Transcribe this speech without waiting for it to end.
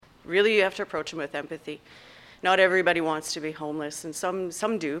Really, you have to approach them with empathy. Not everybody wants to be homeless, and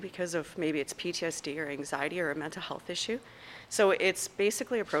some do because of maybe it's PTSD or anxiety or a mental health issue. So it's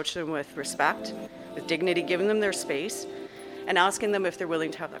basically approaching them with respect, with dignity, giving them their space, and asking them if they're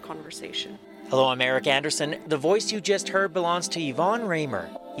willing to have that conversation. Hello, I'm Eric Anderson. The voice you just heard belongs to Yvonne Raymer.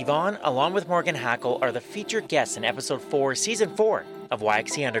 Yvonne, along with Morgan Hackle, are the featured guests in Episode 4, Season 4 of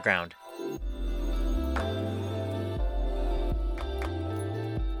YXE Underground.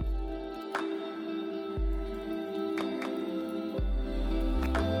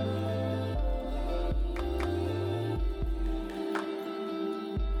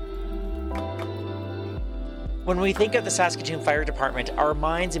 When we think of the Saskatoon Fire Department, our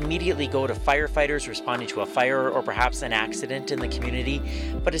minds immediately go to firefighters responding to a fire or perhaps an accident in the community.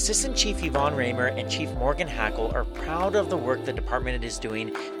 But Assistant Chief Yvonne Raymer and Chief Morgan Hackle are proud of the work the department is doing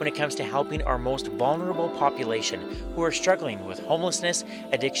when it comes to helping our most vulnerable population who are struggling with homelessness,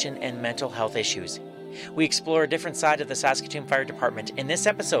 addiction, and mental health issues. We explore a different side of the Saskatoon Fire Department in this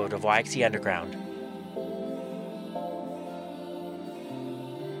episode of YXE Underground.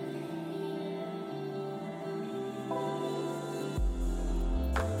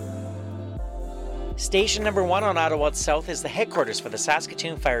 Station number 1 on Ottawa South is the headquarters for the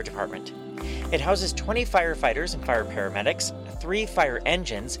Saskatoon Fire Department. It houses 20 firefighters and fire paramedics, 3 fire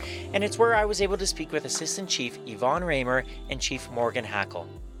engines, and it's where I was able to speak with Assistant Chief Yvonne Raymer and Chief Morgan Hackle.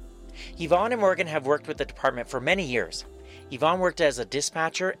 Yvonne and Morgan have worked with the department for many years. Yvonne worked as a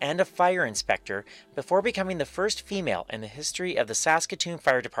dispatcher and a fire inspector before becoming the first female in the history of the Saskatoon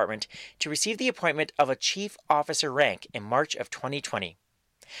Fire Department to receive the appointment of a chief officer rank in March of 2020.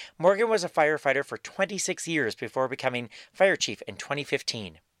 Morgan was a firefighter for 26 years before becoming fire chief in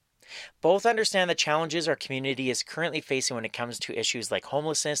 2015. Both understand the challenges our community is currently facing when it comes to issues like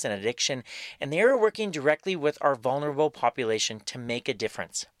homelessness and addiction, and they are working directly with our vulnerable population to make a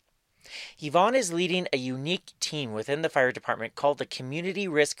difference. Yvonne is leading a unique team within the fire department called the Community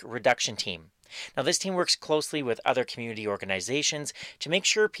Risk Reduction Team. Now, this team works closely with other community organizations to make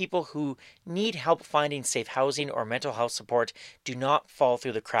sure people who need help finding safe housing or mental health support do not fall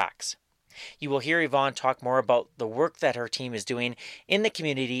through the cracks. You will hear Yvonne talk more about the work that her team is doing in the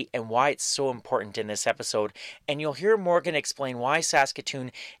community and why it's so important in this episode, and you'll hear Morgan explain why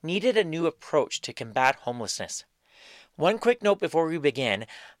Saskatoon needed a new approach to combat homelessness. One quick note before we begin.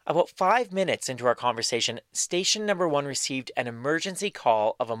 About 5 minutes into our conversation, station number 1 received an emergency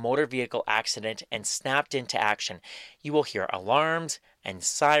call of a motor vehicle accident and snapped into action. You will hear alarms and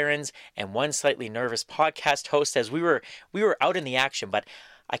sirens and one slightly nervous podcast host as we were out in the action, but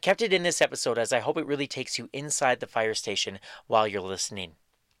I kept it in this episode as I hope it really takes you inside the fire station while you're listening.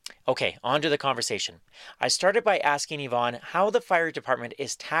 Okay, on to the conversation. I started by asking Yvonne how the fire department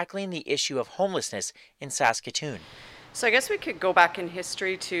is tackling the issue of homelessness in Saskatoon. So I guess we could go back in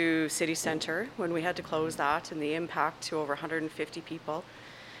history to City Centre when we had to close that and the impact to over 150 people.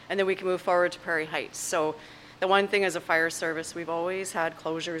 And then we can move forward to Prairie Heights. So the one thing as a fire service, we've always had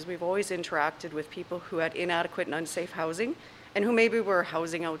closures. We've always interacted with people who had inadequate and unsafe housing and who maybe were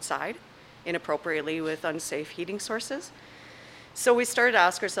housing outside inappropriately with unsafe heating sources. So we started to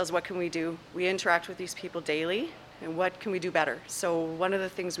ask ourselves, what can we do? We interact with these people daily, and what can we do better? So one of the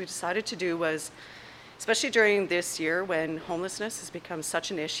things we decided to do was, especially during this year when homelessness has become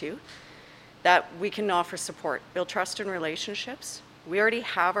such an issue, that we can offer support, build trust and relationships. We already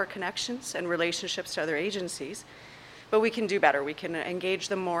have our connections and relationships to other agencies, but we can do better. We can engage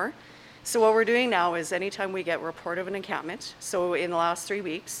them more. So what we're doing now is anytime we get a report of an encampment, so in the last 3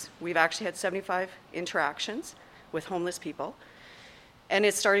 weeks, we've actually had 75 interactions with homeless people. And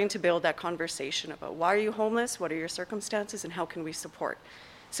it's starting to build that conversation about why are you homeless, what are your circumstances, and how can we support?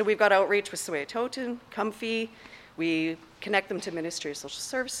 So we've got outreach with Sewetone, Comfy. We connect them to Ministry of Social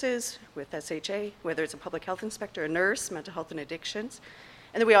Services, with SHA, whether it's a public health inspector, a nurse, mental health and addictions,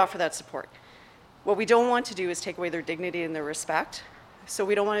 and then we offer that support. What we don't want to do is take away their dignity and their respect, so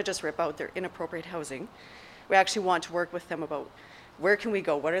we don't want to just rip out their inappropriate housing. We actually want to work with them about where can we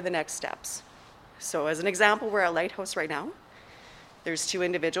go, what are the next steps. So as an example, we're at Lighthouse right now. There's 2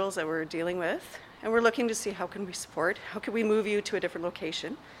 individuals that we're dealing with, and we're looking to see how can we support, how can we move you to a different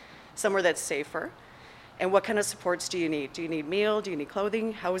location, somewhere that's safer, and what kind of supports do you need? Do you need meal, do you need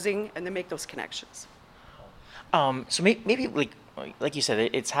clothing, housing, and then make those connections. So maybe like you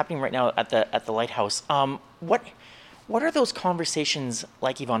said, it's happening right now at the Lighthouse. What are those conversations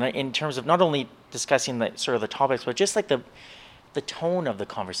like, Yvonne, in terms of not only discussing the sort of the topics, but just like the tone of the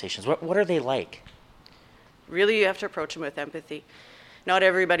conversations? What are they like? Really, you have to approach them with empathy. Not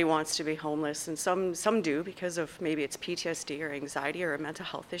everybody wants to be homeless, and some do because of maybe it's PTSD or anxiety or a mental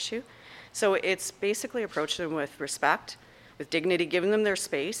health issue. So it's basically approaching them with respect, with dignity, giving them their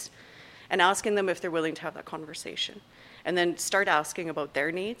space, and asking them if they're willing to have that conversation. And then start asking about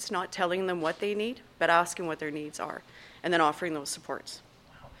their needs, not telling them what they need, but asking what their needs are, and then offering those supports.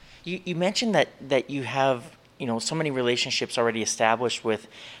 You mentioned that you have so many relationships already established with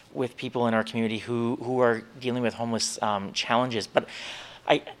people in our community who are dealing with homeless challenges. But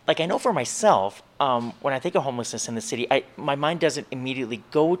I know for myself, when I think of homelessness in the city, my mind doesn't immediately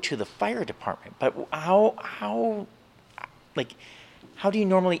go to the fire department. But how do you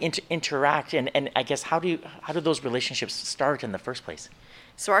normally interact, and I guess how do those relationships start in the first place?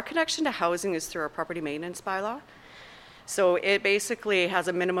 So our connection to housing is through our property maintenance bylaw. So it basically has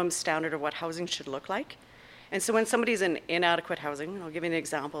a minimum standard of what housing should look like. And so when somebody's in inadequate housing, and I'll give you an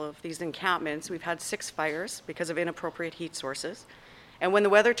example of these encampments, we've had 6 fires because of inappropriate heat sources. And when the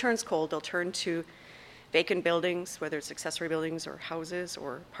weather turns cold, they'll turn to vacant buildings, whether it's accessory buildings or houses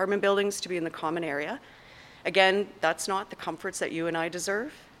or apartment buildings, to be in the common area. Again, that's not the comforts that you and I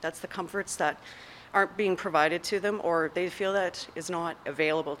deserve. That's the comforts that aren't being provided to them, or they feel that is not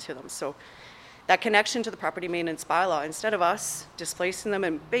available to them. So that connection to the property maintenance bylaw, instead of us displacing them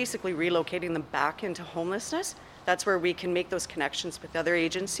and basically relocating them back into homelessness, that's where we can make those connections with other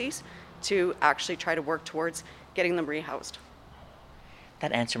agencies to actually try to work towards getting them rehoused.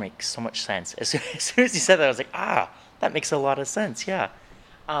 That answer makes so much sense. As soon as you said that, I was like, that makes a lot of sense. Yeah.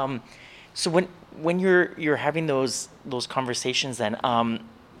 So when you're having those conversations, then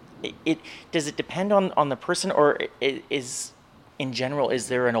does it depend on the person, or is in general, is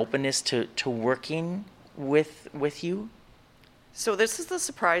there an openness to working with you? So this is the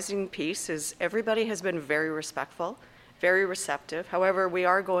surprising piece, is everybody has been very respectful, very receptive. However, we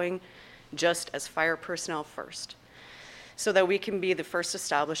are going just as fire personnel first, so that we can be the first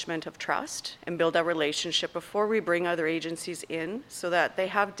establishment of trust and build that relationship before we bring other agencies in, so that they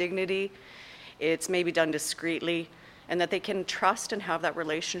have dignity, it's maybe done discreetly, and that they can trust and have that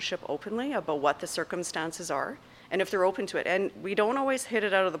relationship openly about what the circumstances are, and if they're open to it. And we don't always hit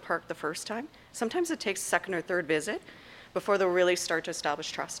it out of the park the first time. Sometimes it takes a second or third visit before they'll really start to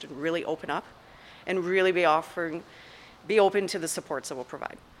establish trust and really open up and really be open to the supports that we'll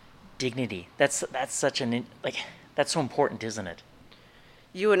provide. Dignity. That's such that's so important, isn't it?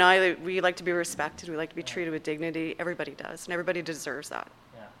 You and I, we like to be respected. We like to be treated with dignity. Everybody does, and everybody deserves that.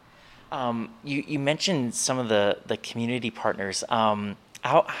 Yeah. You mentioned some of the community partners.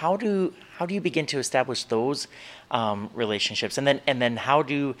 How do you begin to establish those relationships, and then how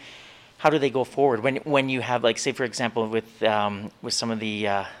do they go forward when you have, like, say for example with some of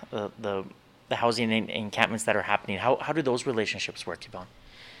the housing encampments that are happening? How do those relationships work, Yvonne?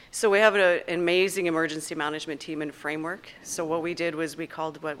 So we have an amazing emergency management team and framework. So what we did was we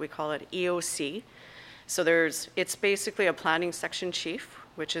call it EOC. So it's basically a planning section chief,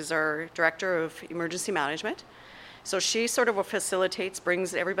 which is our director of emergency management. So she sort of facilitates,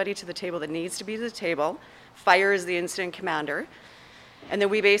 brings everybody to the table that needs to be to the table. Fire is the incident commander. And then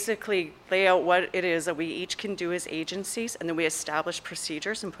we basically lay out what it is that we each can do as agencies, and then we establish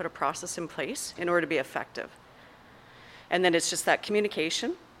procedures and put a process in place in order to be effective. And then it's just that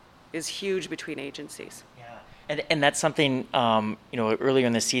communication is huge between agencies. Yeah, and that's something, earlier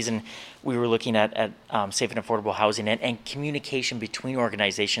in the season, we were looking at safe and affordable housing, and communication between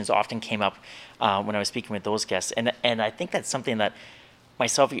organizations often came up when I was speaking with those guests. And I think that's something that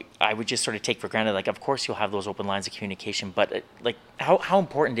myself, I would just sort of take for granted. Like, of course you'll have those open lines of communication, but how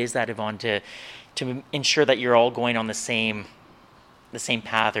important is that, Yvonne, to ensure that you're all going on the same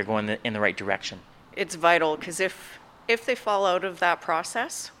path, or going in the right direction? It's vital, because if they fall out of that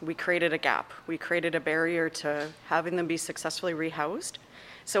process, we created a gap. We created a barrier to having them be successfully rehoused.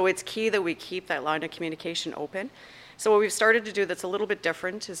 So it's key that we keep that line of communication open. So what we've started to do that's a little bit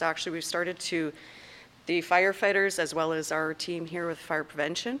different is actually the firefighters, as well as our team here with fire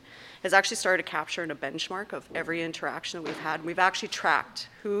prevention, has actually started capturing a benchmark of every interaction that we've had. We've actually tracked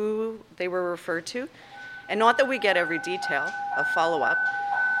who they were referred to, and not that we get every detail of follow-up,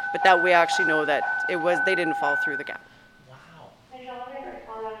 but that we actually know that they didn't fall through the gap.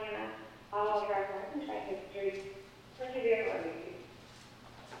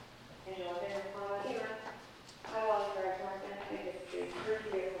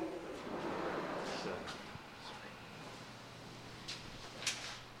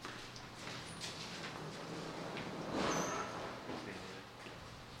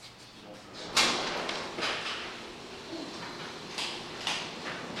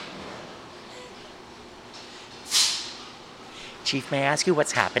 Chief, may I ask you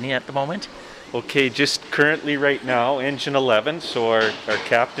what's happening at the moment? Okay, just currently right now, engine 11, so our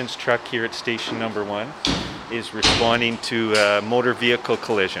captain's truck here at station number 1 is responding to a motor vehicle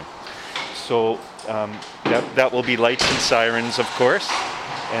collision. So That will be lights and sirens, of course.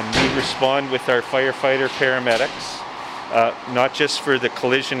 And we respond with our firefighter paramedics, not just for the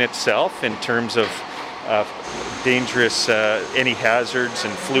collision itself in terms of dangerous, any hazards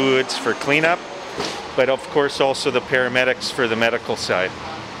and fluids for cleanup, but of course also the paramedics for the medical side.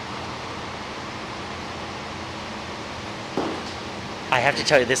 I have to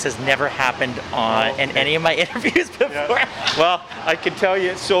tell you, this has never happened in any of my interviews before. Yeah. Well, I can tell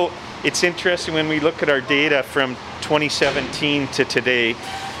you, so it's interesting when we look at our data from 2017 to today,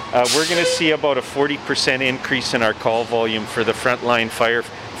 we're going to see about a 40% increase in our call volume for the frontline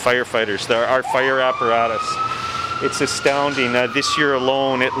firefighters, our fire apparatus. It's astounding. This year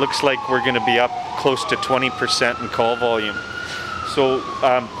alone, it looks like we're going to be up close to 20% in call volume. So,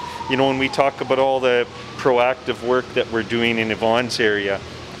 when we talk about all the proactive work that we're doing in Yvonne's area,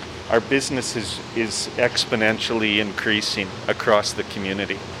 our business is exponentially increasing across the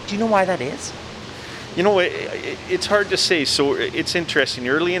community. Do you know why that is? It's hard to say. So it's interesting.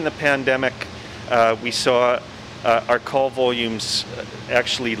 Early in the pandemic, we saw our call volumes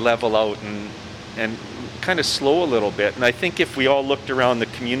actually level out and kind of slow a little bit. And I think if we all looked around the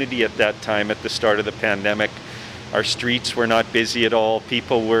community at that time, at the start of the pandemic, our streets were not busy at all.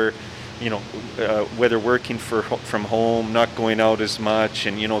 People were, whether working from home, not going out as much,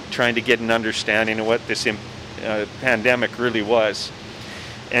 and, trying to get an understanding of what this pandemic really was.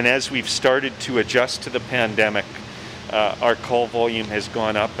 And as we've started to adjust to the pandemic, our call volume has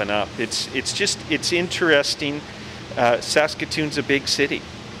gone up and up. It's interesting. Saskatoon's a big city.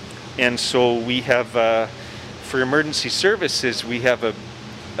 And so we have, for emergency services, we have a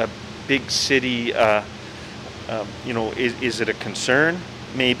big city. Is it a concern?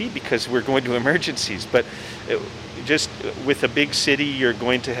 Maybe, because we're going to emergencies. But just with a big city, you're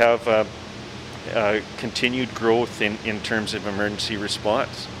going to have continued growth in terms of emergency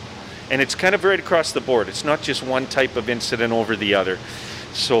response. And it's kind of right across the board. It's not just one type of incident over the other.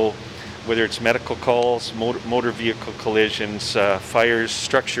 So whether it's medical calls, motor vehicle collisions, fires,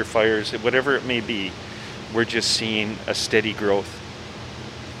 structure fires, whatever it may be, we're just seeing a steady growth.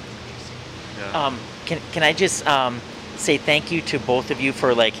 Yeah. Can I just say thank you to both of you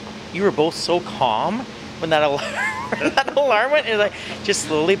for, you were both so calm when that alarm went. You're like, just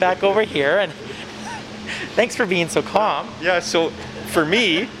slowly back over here, and thanks for being so calm. Yeah, so for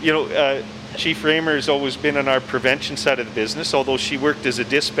me, Chief Raymer has always been on our prevention side of the business, although she worked as a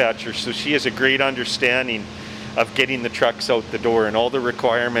dispatcher, so she has a great understanding of getting the trucks out the door and all the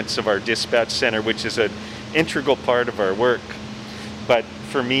requirements of our dispatch center, which is an integral part of our work. But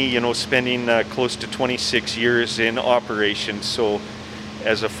for me, spending close to 26 years in operations, so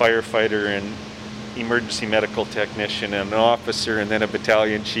as a firefighter and emergency medical technician and an officer and then a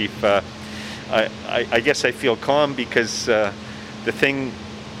battalion chief, I guess I feel calm because the thing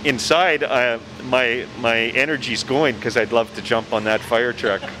inside, my energy's going because I'd love to jump on that fire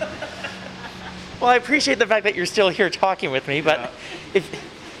truck. Well, I appreciate the fact that you're still here talking with me, but if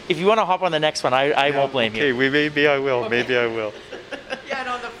you want to hop on the next one, I won't blame you. Okay, maybe I will. Okay. Maybe I will. Yeah, and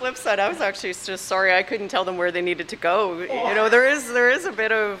on the flip side, I was actually just sorry I couldn't tell them where they needed to go. There is a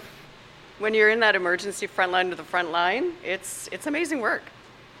bit of, when you're in that emergency front line to the front line, it's amazing work.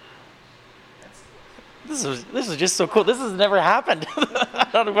 This is just so cool. This has never happened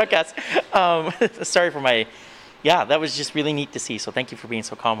on a podcast. Sorry for that was just really neat to see. So thank you for being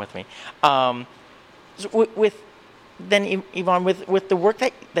so calm with me. Then Yvonne, with the work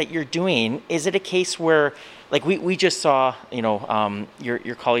that you're doing, is it a case where, we just saw,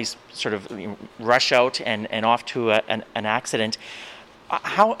 your colleagues sort of rush out and off to an accident.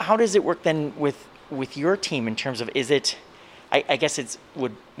 How does it work then with your team in terms of, is it, I guess it's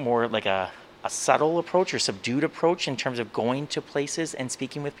more like a subtle approach or subdued approach in terms of going to places and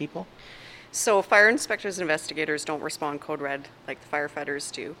speaking with people? So fire inspectors and investigators don't respond code red like the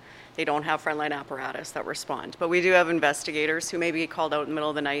firefighters do. They don't have frontline apparatus that respond. But we do have investigators who may be called out in the middle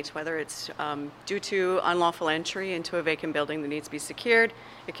of the night, whether it's due to unlawful entry into a vacant building that needs to be secured.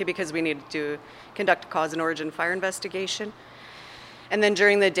 It could be because we need to conduct a cause and origin fire investigation. And then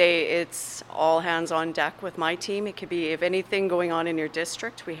during the day, it's all hands on deck with my team. It could be if anything going on in your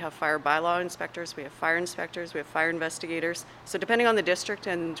district. We have fire bylaw inspectors, we have fire inspectors, we have fire investigators. So depending on the district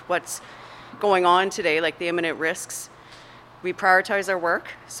and what's going on today, like the imminent risks, we prioritize our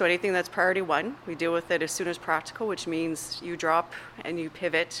work. So anything that's priority one, we deal with it as soon as practical, which means you drop and you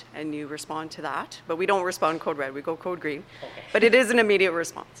pivot and you respond to that. But we don't respond code red, we go code green. Okay. But it is an immediate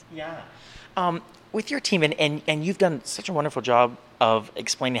response. Yeah. With your team, and you've done such a wonderful job of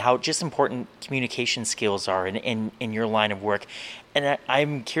explaining how just important communication skills are in your line of work. And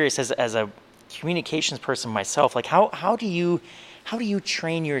I'm curious, as a communications person myself, how do you how do you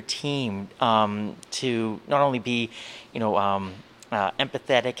train your team to not only be,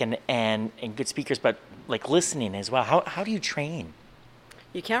 empathetic and good speakers, but like listening as well? How do you train?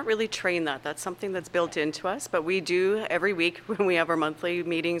 You can't really train that. That's something that's built into us, but we do every week when we have our monthly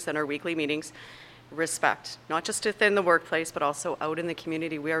meetings and our weekly meetings, respect, not just within the workplace, but also out in the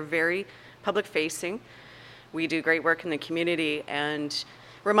community. We are very public facing. We do great work in the community, and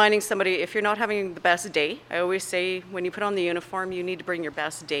reminding somebody, if you're not having the best day, I always say when you put on the uniform, you need to bring your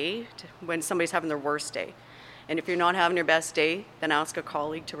best day when somebody's having their worst day. And if you're not having your best day, then ask a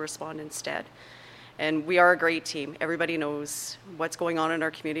colleague to respond instead. And we are a great team. Everybody knows what's going on in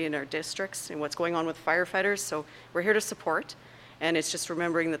our community, in our districts, and what's going on with firefighters. So we're here to support. And it's just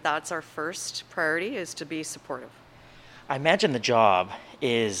remembering that that's our first priority, is to be supportive. I imagine the job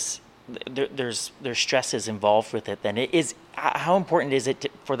is, there's stresses involved with it. Then how important is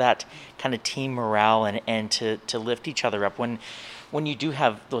it for that kind of team morale and to lift each other up when you do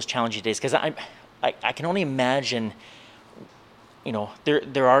have those challenging days? Because I can only imagine,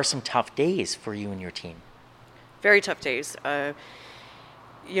 there are some tough days for you and your team. Very tough days.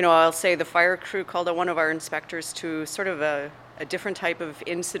 I'll say the fire crew called out one of our inspectors to sort of a different type of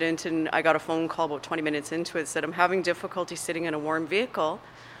incident, and I got a phone call about 20 minutes into it, said I'm having difficulty sitting in a warm vehicle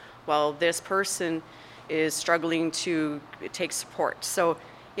while this person is struggling to take support. So,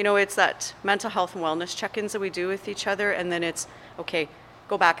 it's that mental health and wellness check-ins that we do with each other, and then it's, okay,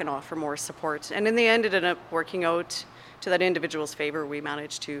 go back and offer more support. And in the end, it ended up working out to that individual's favor. We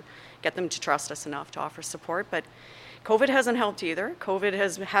managed to get them to trust us enough to offer support, but COVID hasn't helped either. COVID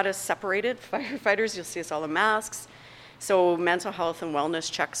has had us separated. Firefighters, you'll see us all in masks. So mental health and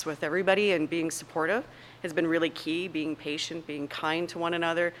wellness checks with everybody and being supportive has been really key, being patient, being kind to one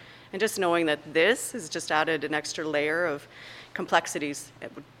another, and just knowing that this has just added an extra layer of complexities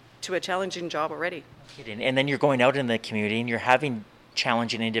to a challenging job already. And then you're going out in the community and you're having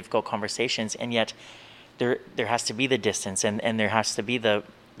challenging and difficult conversations, and yet there has to be the distance and there has to be the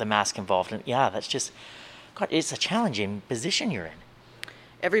mask involved. And that's just, God, it's a challenging position you're in.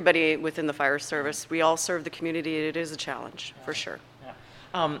 Everybody within the fire service, we all serve the community. It is a challenge, for sure.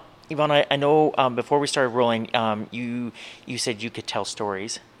 Yeah. Yvonne, I know before we started rolling, you said you could tell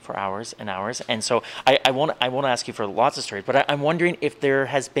stories for hours and hours, and so I won't ask you for lots of stories, but I'm wondering if there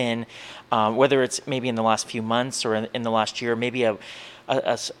has been, whether it's maybe in the last few months or in the last year, maybe a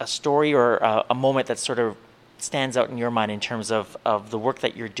story or a moment that sort of stands out in your mind in terms of the work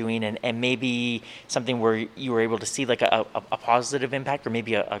that you're doing, and maybe something where you were able to see like a positive impact, or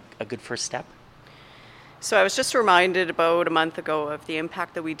maybe a good first step? So I was just reminded about a month ago of the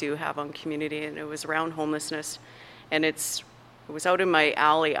impact that we do have on community, and it was around homelessness. And it was out in my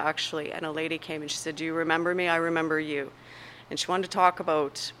alley, actually, and a lady came and she said, "Do you remember me? I remember you." And she wanted to talk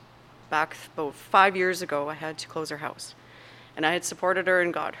about back about 5 years ago, I had to close her house. And I had supported her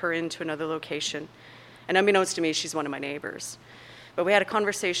and got her into another location. And unbeknownst to me, she's one of my neighbors. But we had a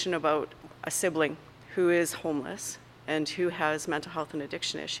conversation about a sibling who is homeless and who has mental health and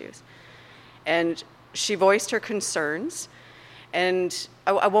addiction issues. And she voiced her concerns. And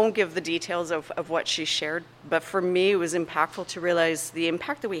I won't give the details of what she shared, but for me, it was impactful to realize the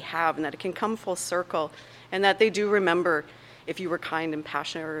impact that we have and that it can come full circle, and that they do remember if you were kind and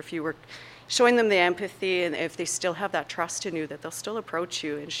passionate, or if you were showing them the empathy, and if they still have that trust in you, that they'll still approach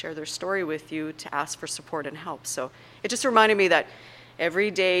you and share their story with you to ask for support and help. So it just reminded me that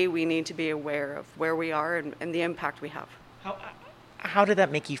every day we need to be aware of where we are and the impact we have. How did that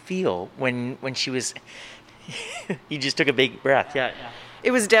make you feel when she was... You just took a big breath. Yeah.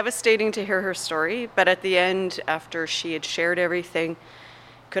 It was devastating to hear her story, but at the end, after she had shared everything,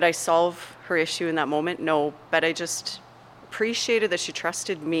 could I solve her issue in that moment? No, but I just appreciated that she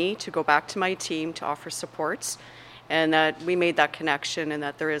trusted me to go back to my team to offer supports, and that we made that connection, and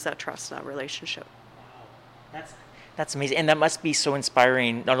that there is that trust in that relationship. That's amazing, and that must be so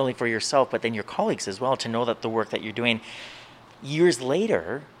inspiring, not only for yourself, but then your colleagues as well, to know that the work that you're doing years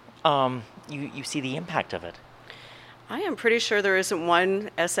later, you see the impact of it. I am pretty sure there isn't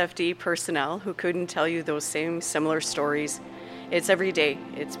one SFD personnel who couldn't tell you those same similar stories. It's every day.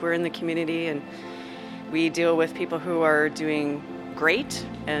 We're in the community, and we deal with people who are doing great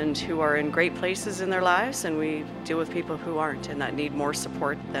and who are in great places in their lives, and we deal with people who aren't and that need more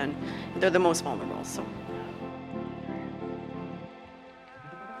support. Then they're the most vulnerable. So.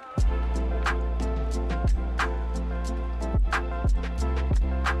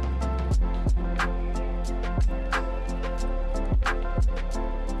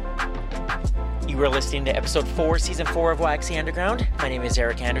 You are listening to episode 4, season 4 of YXE Underground. My name is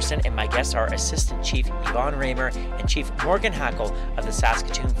Eric Anderson, and my guests are Assistant Chief Yvonne Raymer and Chief Morgan Hackle of the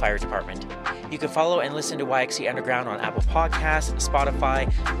Saskatoon Fire Department. You can follow and listen to YXE Underground on Apple Podcasts,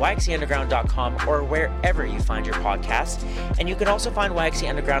 Spotify, YXEUnderground.com, or wherever you find your podcasts. And you can also find YXE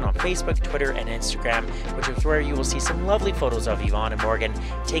Underground on Facebook, Twitter, and Instagram, which is where you will see some lovely photos of Yvonne and Morgan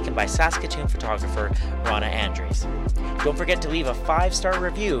taken by Saskatoon photographer Rana Andres. Don't forget to leave a 5-star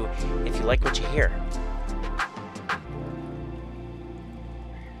review if you like what you hear.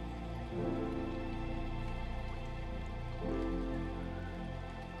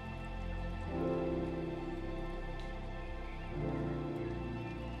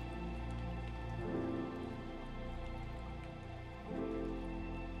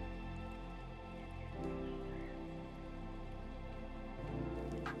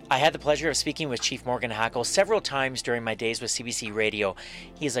 I had the pleasure of speaking with Chief Morgan Hackle several times during my days with CBC Radio.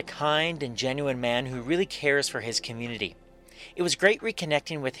 He is a kind and genuine man who really cares for his community. It was great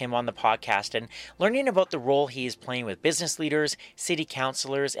reconnecting with him on the podcast and learning about the role he is playing with business leaders, city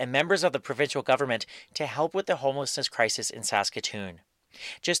councillors, and members of the provincial government to help with the homelessness crisis in Saskatoon.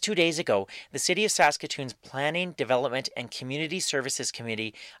 Just 2 days ago, the City of Saskatoon's Planning, Development and Community Services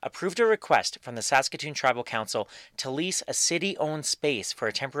Committee approved a request from the Saskatoon Tribal Council to lease a city-owned space for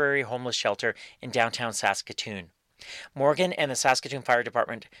a temporary homeless shelter in downtown Saskatoon. Morgan and the Saskatoon Fire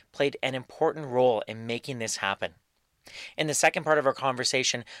Department played an important role in making this happen. In the second part of our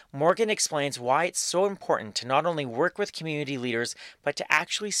conversation, Morgan explains why it's so important to not only work with community leaders, but to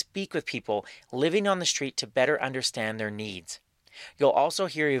actually speak with people living on the street to better understand their needs. You'll also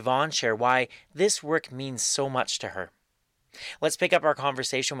hear Yvonne share why this work means so much to her. Let's pick up our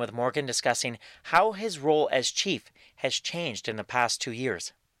conversation with Morgan discussing how his role as chief has changed in the past 2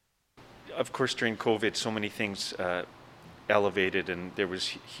 years. Of course, during COVID, so many things elevated, and there was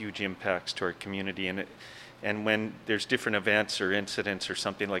huge impacts to our community. And when there's different events or incidents or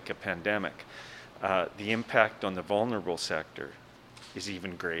something like a pandemic, the impact on the vulnerable sector is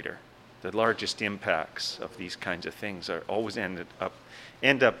even greater. The largest impacts of these kinds of things are always end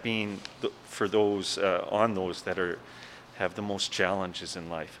up being for those on those that have the most challenges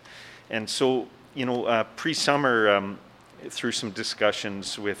in life. And so, pre-summer, through some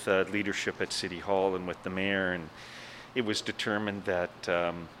discussions with leadership at City Hall and with the mayor, and it was determined that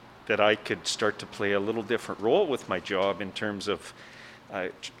that I could start to play a little different role with my job in terms of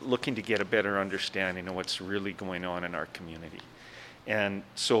looking to get a better understanding of what's really going on in our community. And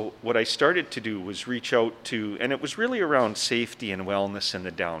so what I started to do was reach out to, and it was really around safety and wellness in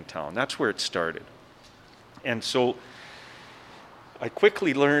the downtown. That's where it started. And so I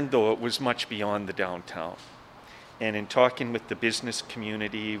quickly learned, though, it was much beyond the downtown. And in talking with the business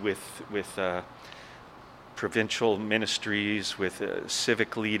community, with provincial ministries, with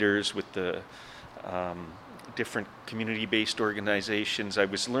civic leaders, with the different community-based organizations, I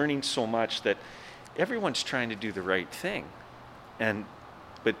was learning so much that everyone's trying to do the right thing.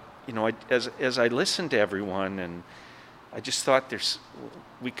 But as I listened to everyone, and I just thought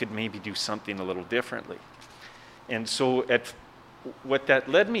we could maybe do something a little differently. And so what that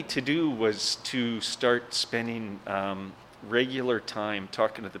led me to do was to start spending regular time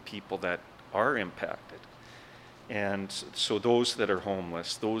talking to the people that are impacted. And so those that are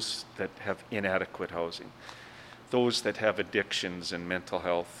homeless, those that have inadequate housing, those that have addictions and mental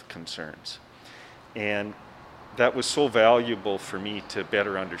health concerns. And that was so valuable for me to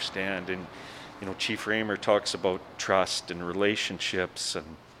better understand. And Chief Raymer talks about trust and relationships,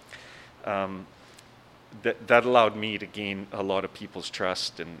 and that allowed me to gain a lot of people's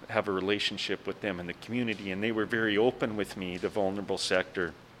trust and have a relationship with them in the community. And they were very open with me, the vulnerable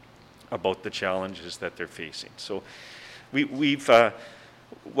sector, about the challenges that they're facing. So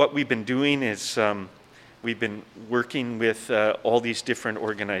what we've been doing is we've been working with all these different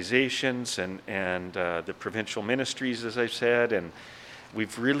organizations and the provincial ministries, as I've said, and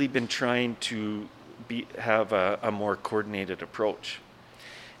we've really been trying to have a more coordinated approach.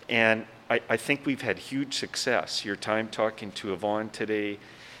 And I think we've had huge success. Your time talking to Yvonne today,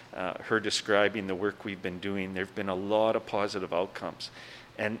 her describing the work we've been doing, there have been a lot of positive outcomes.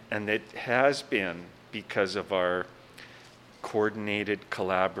 And it has been because of our coordinated,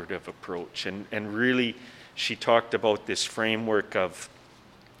 collaborative approach. And really, she talked about this framework of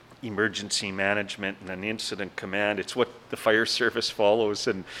emergency management and an incident command. It's what the fire service follows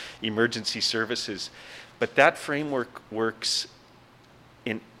and emergency services. But that framework works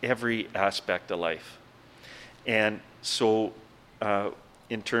in every aspect of life. And so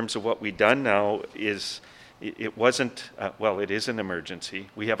in terms of what we've done now is, it wasn't, it is an emergency.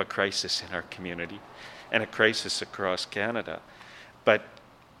 We have a crisis in our community and a crisis across Canada. But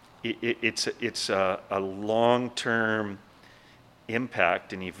it's a long-term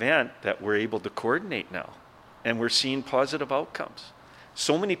impact and event that we're able to coordinate now, and we're seeing positive outcomes.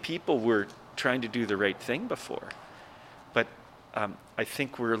 So many people were trying to do the right thing before, but I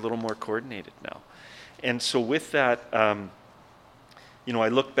think we're a little more coordinated now. And so with that, I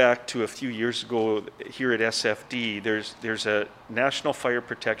look back to a few years ago here at SFD. There's a National Fire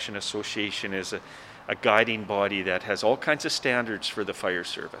Protection Association is a guiding body that has all kinds of standards for the fire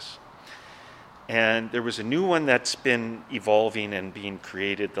service. And there was a new one that's been evolving and being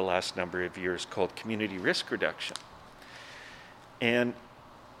created the last number of years called Community Risk Reduction. And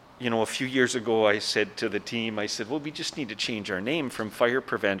a few years ago I said to the team, I said, well, we just need to change our name from fire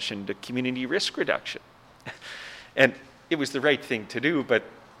prevention to community risk reduction. And it was the right thing to do, but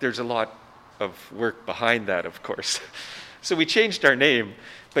there's a lot of work behind that, of course. So we changed our name.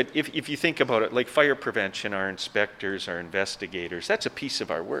 But if you think about it, like fire prevention, our inspectors, our investigators, that's a piece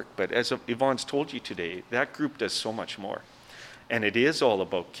of our work. But as Yvonne's told you today, that group does so much more. And it is all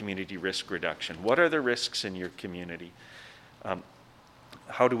about community risk reduction. What are the risks in your community?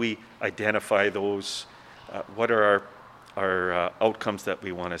 How do we identify those? What are our outcomes that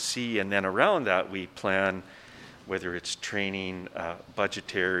we want to see? And then around that, we plan, whether it's training,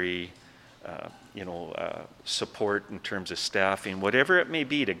 budgetary, support in terms of staffing, whatever it may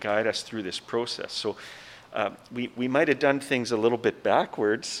be to guide us through this process. So we might have done things a little bit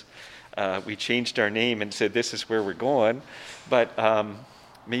backwards. We changed our name and said, this is where we're going. But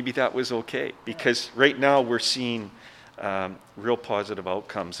maybe that was okay, because right now we're seeing real positive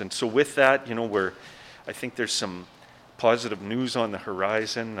outcomes. And so with that, I think there's some positive news on the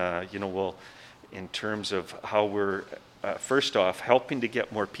horizon. In terms of how we're, first off, helping to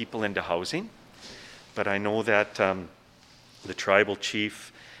get more people into housing. But I know that the tribal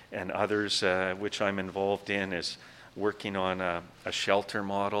chief and others, which I'm involved in, is working on a shelter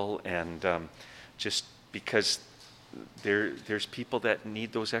model, and just because there's people that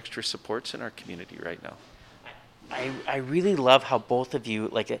need those extra supports in our community right now. I really love how both of you,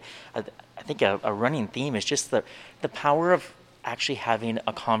 I think a running theme is just the power of actually having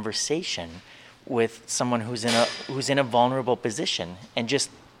a conversation with someone who's in a vulnerable position, and just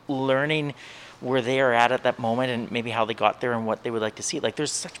learning where they are at that moment, and maybe how they got there and what they would like to see.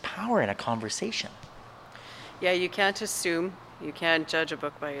 There's such power in a conversation. Yeah, you can't assume. You can't judge a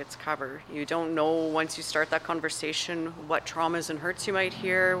book by its cover. You don't know, once you start that conversation, what traumas and hurts you might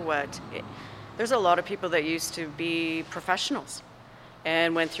hear. There's a lot of people that used to be professionals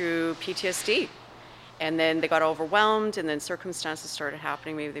and went through PTSD. And then they got overwhelmed, and then circumstances started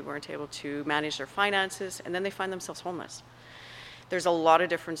happening. Maybe they weren't able to manage their finances, and then they find themselves homeless. There's a lot of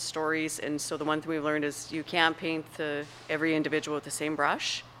different stories, and so the one thing we've learned is you can't paint every individual with the same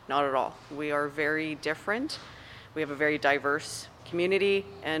brush. Not at all. We are very different. We have a very diverse community,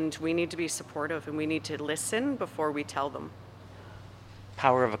 and we need to be supportive, and we need to listen before we tell them.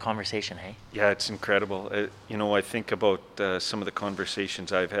 Power of a conversation, hey? Yeah, it's incredible. I think about some of the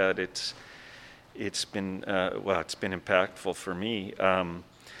conversations I've had. It's been impactful for me.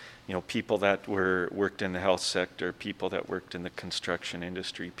 People that worked in the health sector, people that worked in the construction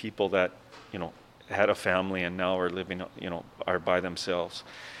industry, people that had a family and now are living, are by themselves.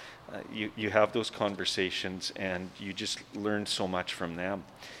 You have those conversations, and you just learn so much from them.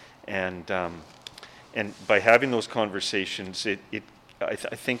 And by having those conversations,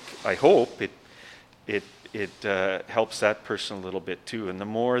 I hope it helps that person a little bit too. And the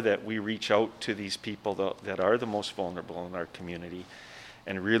more that we reach out to these people that are the most vulnerable in our community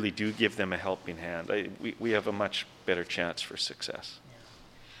and really do give them a helping hand, we have a much better chance for success.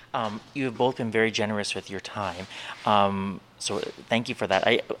 You have both been very generous with your time, so thank you for that.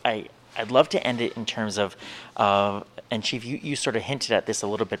 I'd love to end it in terms of, and Chief, you sort of hinted at this a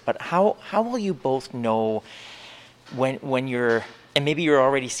little bit, but how will you both know when you're, and maybe you're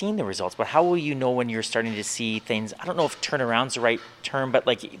already seeing the results, but how will you know when you're starting to see things, I don't know if turnaround's the right term, but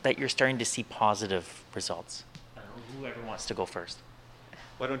that you're starting to see positive results? I don't know, whoever wants to go first.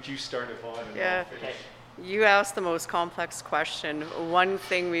 Why don't you start, Yvonne, and Yeah. I'll finish. You asked the most complex question. One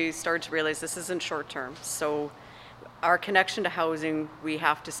thing we started to realize, this isn't short term. So our connection to housing, we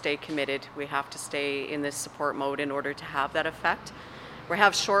have to stay committed. We have to stay in this support mode in order to have that effect. We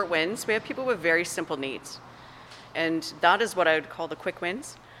have short wins. We have people with very simple needs. And that is what I would call the quick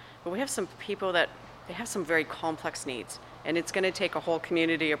wins. But we have some people that they have some very complex needs. And it's going to take a whole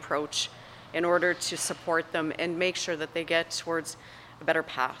community approach in order to support them and make sure that they get towards a better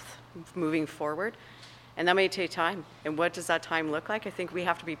path moving forward. And that may take time. And what does that time look like? I think we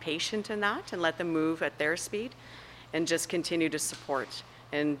have to be patient in that and let them move at their speed and just continue to support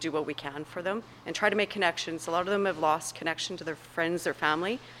and do what we can for them and try to make connections. A lot of them have lost connection to their friends, their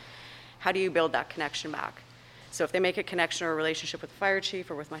family. how do you build that connection back? So if they make a connection or a relationship with the fire chief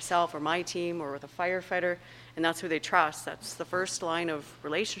or with myself or my team or with a firefighter, and that's who they trust, that's the first line of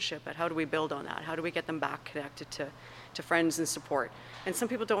relationship. But how do we build on that? How do we get them back connected to friends and support? And some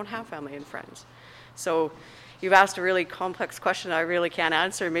people don't have family and friends. So you've asked a really complex question I really can't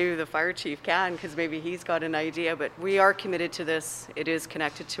answer. Maybe the fire chief can, because maybe he's got an idea. But we are committed to this. It is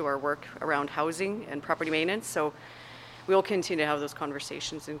connected to our work around housing and property maintenance. So we'll continue to have those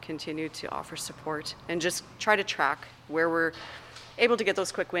conversations and continue to offer support and just try to track where we're able to get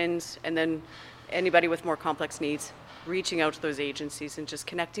those quick wins, and then anybody with more complex needs, reaching out to those agencies and just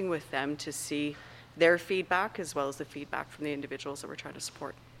connecting with them to see their feedback as well as the feedback from the individuals that we're trying to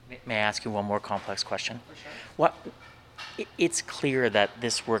support. May I ask you one more complex question? For sure. It's clear that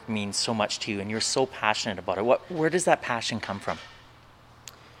this work means so much to you and you're so passionate about it. Where does that passion come from?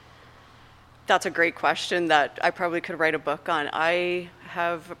 That's a great question that I probably could write a book on. I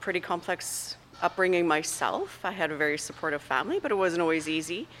have a pretty complex upbringing myself. I had a very supportive family, but it wasn't always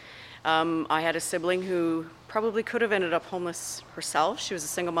easy. I had a sibling who probably could have ended up homeless herself. She was a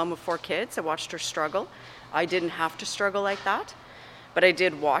single mom with 4 kids. I watched her struggle. I didn't have to struggle like that, but I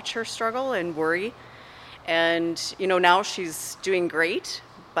did watch her struggle and worry. And, now she's doing great,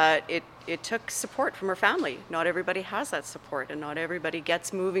 but it took support from her family. Not everybody has that support, and not everybody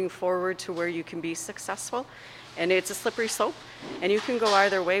gets moving forward to where you can be successful. And it's a slippery slope, and you can go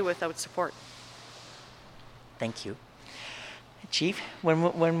either way without support. Thank you. Chief,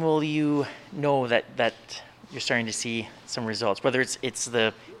 when will you know that you're starting to see some results, whether it's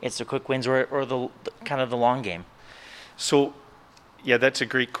the quick wins or the kind of the long game? So, yeah, that's a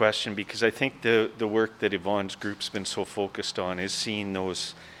great question, because I think the work that Yvonne's group's been so focused on is seeing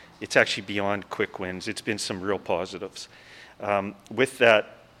those. It's actually beyond quick wins. It's been some real positives. With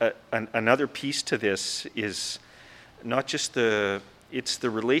that, another piece to this is not just it's the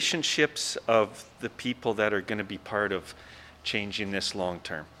relationships of the people that are going to be part of changing this long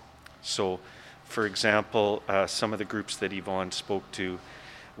term. So, for example, some of the groups that Yvonne spoke to,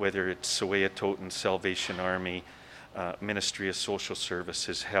 whether it's Soweto Salvation Army, Ministry of Social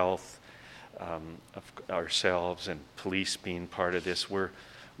Services, Health, of ourselves, and police being part of this, we're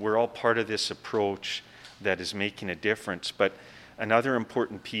all part of this approach that is making a difference. But another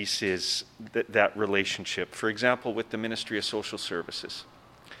important piece is that relationship. For example, with the Ministry of Social Services,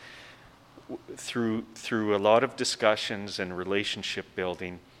 through a lot of discussions and relationship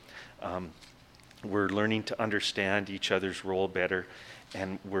building, we're learning to understand each other's role better,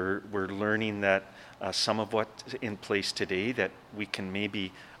 and we're learning that some of what's in place today that we can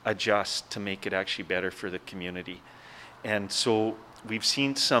maybe adjust to make it actually better for the community. And so we've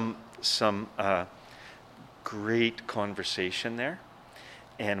seen some great conversation there,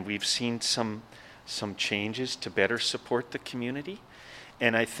 and we've seen some changes to better support the community.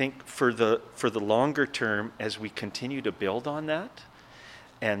 And I think for the longer term, as we continue to build on that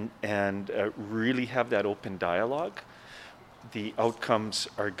and really have that open dialogue, the outcomes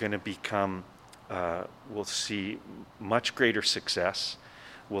are going to become, we'll see much greater success.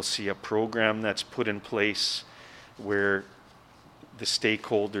 We'll see a program that's put in place where the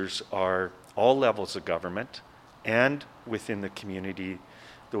stakeholders are all levels of government and within the community,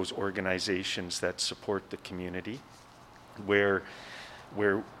 those organizations that support the community, where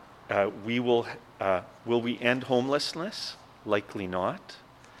will we end homelessness? Likely not,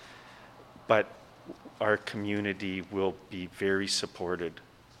 but our community will be very supported,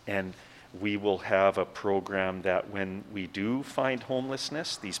 and we will have a program that when we do find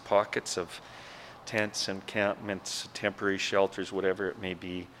homelessness, these pockets of tents, encampments, temporary shelters, whatever it may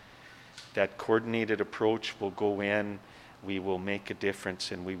be, that coordinated approach will go in, we will make a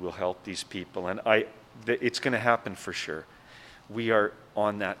difference, and we will help these people. And it's going to happen for sure. We are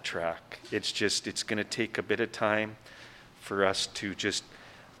on that track. It's going to take a bit of time for us to just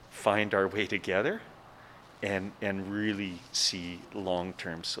find our way together and really see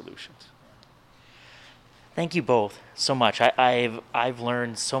long-term solutions. Thank you both so much. I've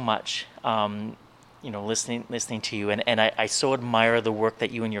learned so much, listening to you, and I so admire the work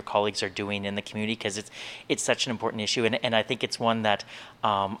that you and your colleagues are doing in the community, because it's such an important issue, and I think it's one that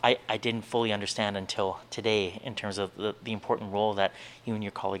I didn't fully understand until today in terms of the important role that you and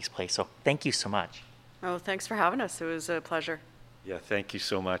your colleagues play. So thank you so much. Oh, thanks for having us. It was a pleasure. Yeah, thank you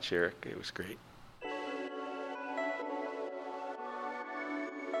so much, Eric. It was great.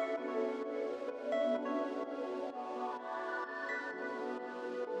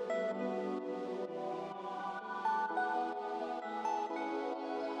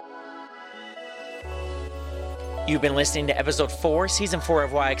 You've been listening to episode 4, season 4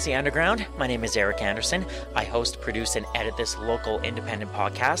 of YXE Underground. My name is Eric Anderson. I host, produce, and edit this local independent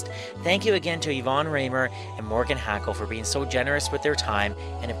podcast. Thank you again to Yvonne Raymer and Morgan Hackle for being so generous with their time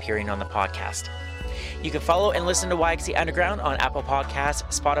and appearing on the podcast. You can follow and listen to YXE Underground on Apple Podcasts,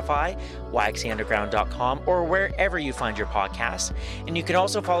 Spotify, YXEUnderground.com, or wherever you find your podcasts. And you can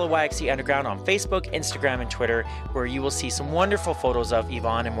also follow YXE Underground on Facebook, Instagram, and Twitter, where you will see some wonderful photos of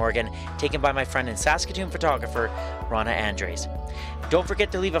Yvonne and Morgan taken by my friend and Saskatoon photographer, Rana Andres. Don't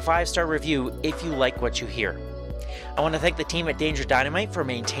forget to leave a 5-star review if you like what you hear. I want to thank the team at Danger Dynamite for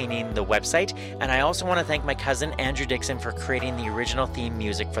maintaining the website, and I also want to thank my cousin Andrew Dixon for creating the original theme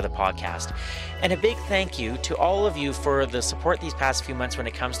music for the podcast. And a big thank you to all of you for the support these past few months when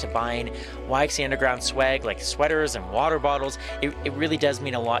it comes to buying YXE Underground swag like sweaters and water bottles. It really does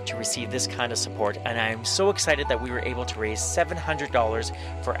mean a lot to receive this kind of support, and I'm so excited that we were able to raise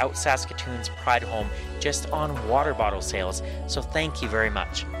 $700 for Out Saskatoon's Pride Home just on water bottle sales, so thank you very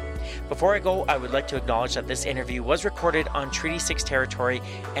much. Before I go, I would like to acknowledge that this interview was recorded on Treaty 6 territory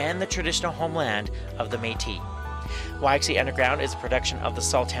and the traditional homeland of the Métis. YXE Underground is a production of the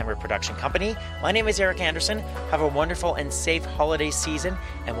Salthammer Production Company. My name is Eric Anderson. Have a wonderful and safe holiday season,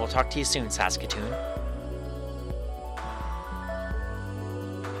 and we'll talk to you soon, Saskatoon.